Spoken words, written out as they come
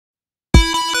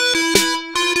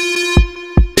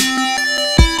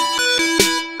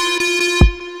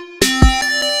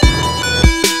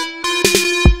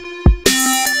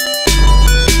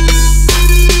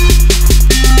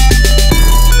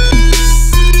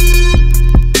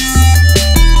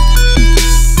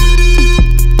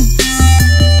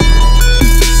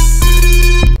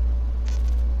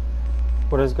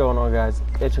on, guys?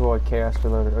 It's your boy Chaos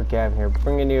Reloaded, or Gavin here,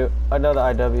 bringing you another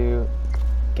IW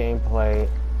gameplay.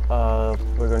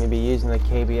 We're going to be using the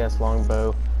KBS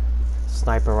Longbow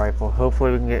sniper rifle.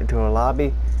 Hopefully we can get into a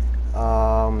lobby.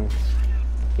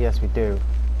 Yes, we do.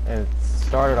 And it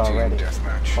started already,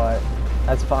 but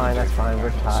that's fine,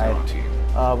 we're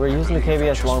tied. We're using the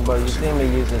KBS Longbow. You've seen me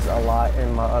use this a lot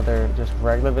in my other just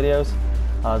regular videos.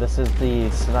 This is the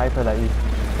sniper that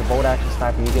the bolt action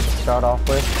sniper you get to start off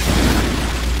with.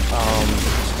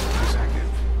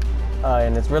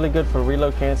 And it's really good for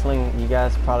reload canceling. You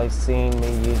guys probably seen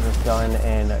me use this gun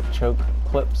and choke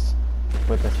clips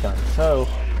with this gun. So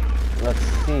let's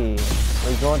see.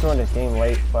 We're going through this game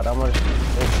late, but this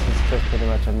is just pretty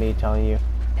much of me telling you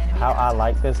how I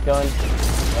like this gun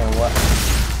and what.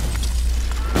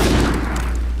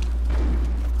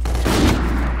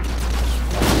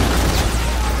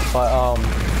 But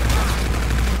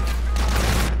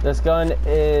this gun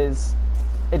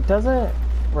it doesn't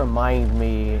remind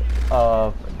me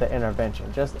of the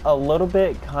Intervention, just a little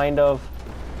bit, kind of,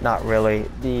 not really.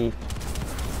 The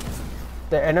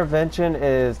Intervention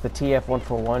is the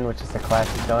TF-141, which is the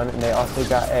classic gun, and they also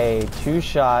got a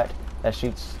two-shot that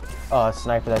shoots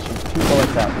sniper that shoots 2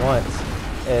 bullets at once.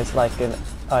 It's like a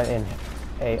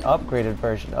upgraded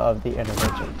version of the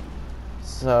Intervention.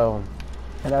 So,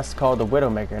 and that's called the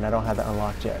Widowmaker, and I don't have that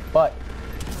unlocked yet. But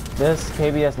this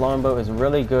KBS Longbow is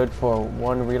really good for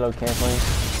one reload canceling.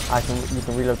 You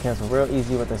can reload cancel real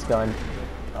easy with this gun,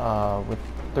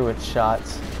 through its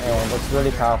shots, and it's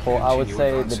really powerful. I would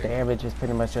say the damage is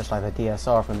pretty much just like the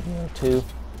DSR from BO2.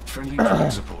 Friendly drone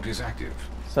support is active.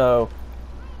 So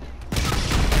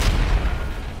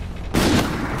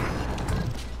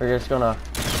we're just gonna.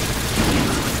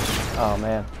 Oh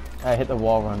man, I hit the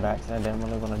wall run back, so I didn't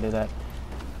really want to do that.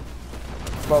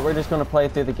 But we're just going to play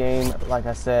through the game. Like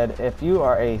I said, if you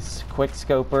are a quick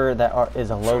scoper that is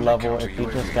a low level, if you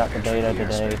just got the beta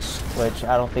today, which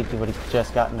I don't think you would have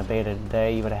just gotten the beta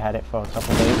today, you would have had it for a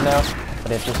couple days now.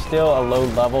 But if you're still a low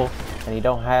level and you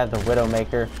don't have the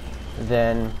Widowmaker,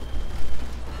 then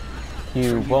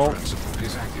you won't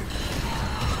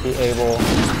be able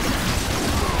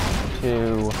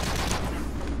to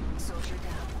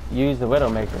use the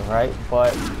Widowmaker, right?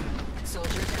 But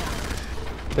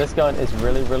this gun is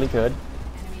really, really good.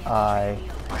 I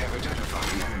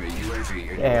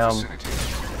am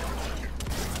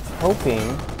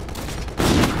hoping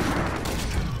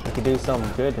we can do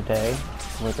something good today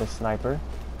with this sniper.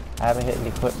 I haven't hit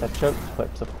any clips. I choked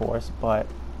clips, of course, but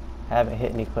I haven't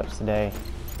hit any clips today,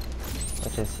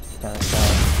 which is kind of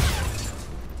sad.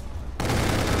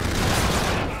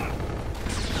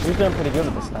 We've done pretty good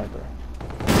with the sniper.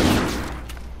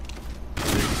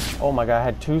 Oh my god, I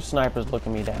had 2 snipers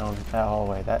looking me down that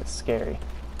hallway. That's scary.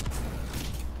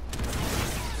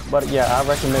 But yeah, I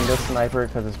recommend this sniper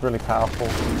because it's really powerful.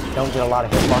 You don't get a lot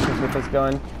of hit markers with this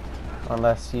gun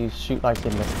unless you shoot like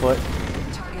in the foot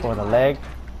or the leg.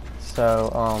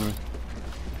 So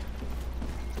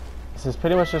this is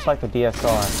pretty much just like the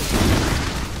DSR.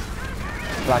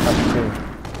 Black Ops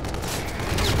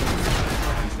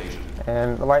 2.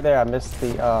 And right there I missed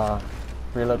the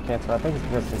reload cancel. I think it's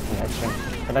because of the connection.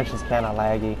 Connection's kind of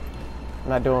laggy. I'm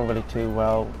not doing really too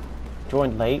well.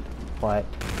 Joined late, but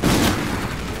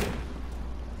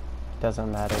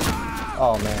doesn't matter.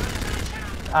 Oh man.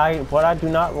 What I do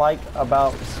not like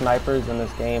about snipers in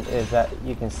this game is that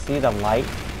you can see the light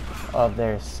of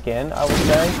their skin, I would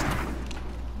say.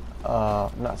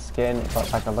 Not skin,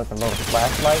 but like a little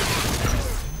flashlight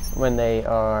when they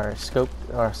are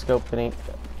scoped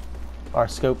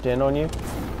in on you.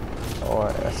 Or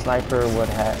a sniper would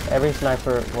have, every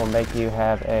sniper will make you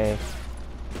have a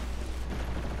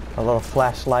little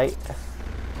flashlight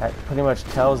that pretty much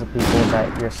tells the people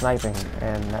that you're sniping,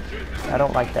 and I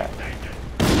don't like that.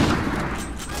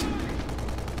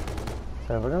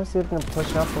 So we're gonna see if we can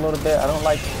push up a little bit. I don't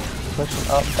like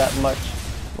pushing up that much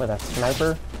with a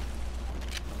sniper.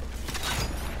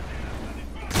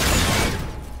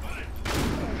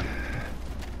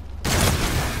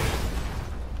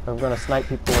 I'm gonna snipe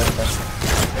people with this.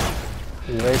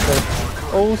 Eraser.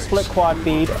 Oh, split quad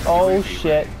feed. Oh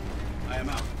shit.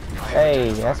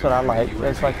 Hey, that's what I like.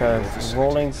 It's like a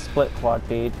rolling split quad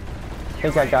feed. I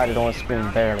think I got it on screen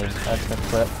barely. That's the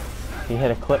clip. He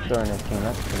hit a clip during this game.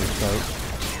 That's pretty dope.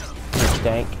 Pretty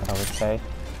dank, I would say.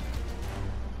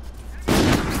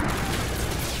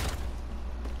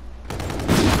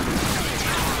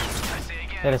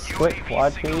 Hit a split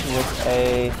quad feed with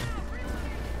a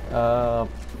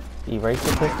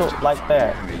eraser pistol like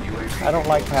that. I don't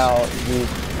like how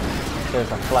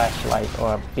there's a flashlight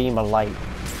or a beam of light.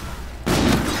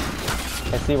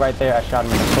 And see right there, I shot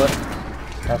him in the foot.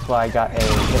 That's why I got a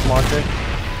hit marker.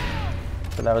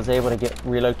 So that I was able to get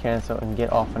reload cancel and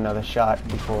get off another shot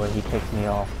before he picks me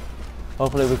off.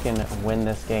 Hopefully we can win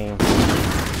this game.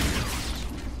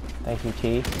 Thank you,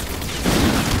 T.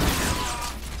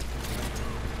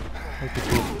 Thank you,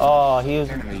 T. Oh, he was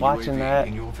watching that.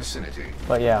 In your vicinity.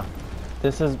 But yeah,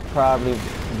 this is probably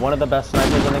one of the best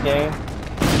snipers in the game.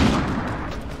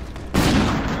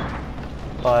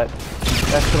 But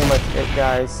that's pretty much it,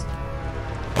 guys.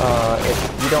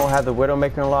 If you don't have the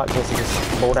Widowmaker unlocked, this is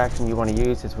just bolt action you want to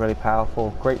use. It's really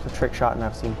powerful. Great for trick shot, and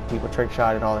I've seen people trick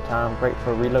shot it all the time. Great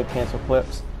for reload cancel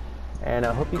clips. And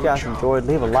I hope you guys enjoyed.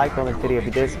 Leave a like on this video if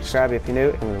you did, subscribe if you're new,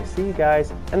 and we will see you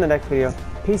guys in the next video.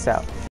 Peace out.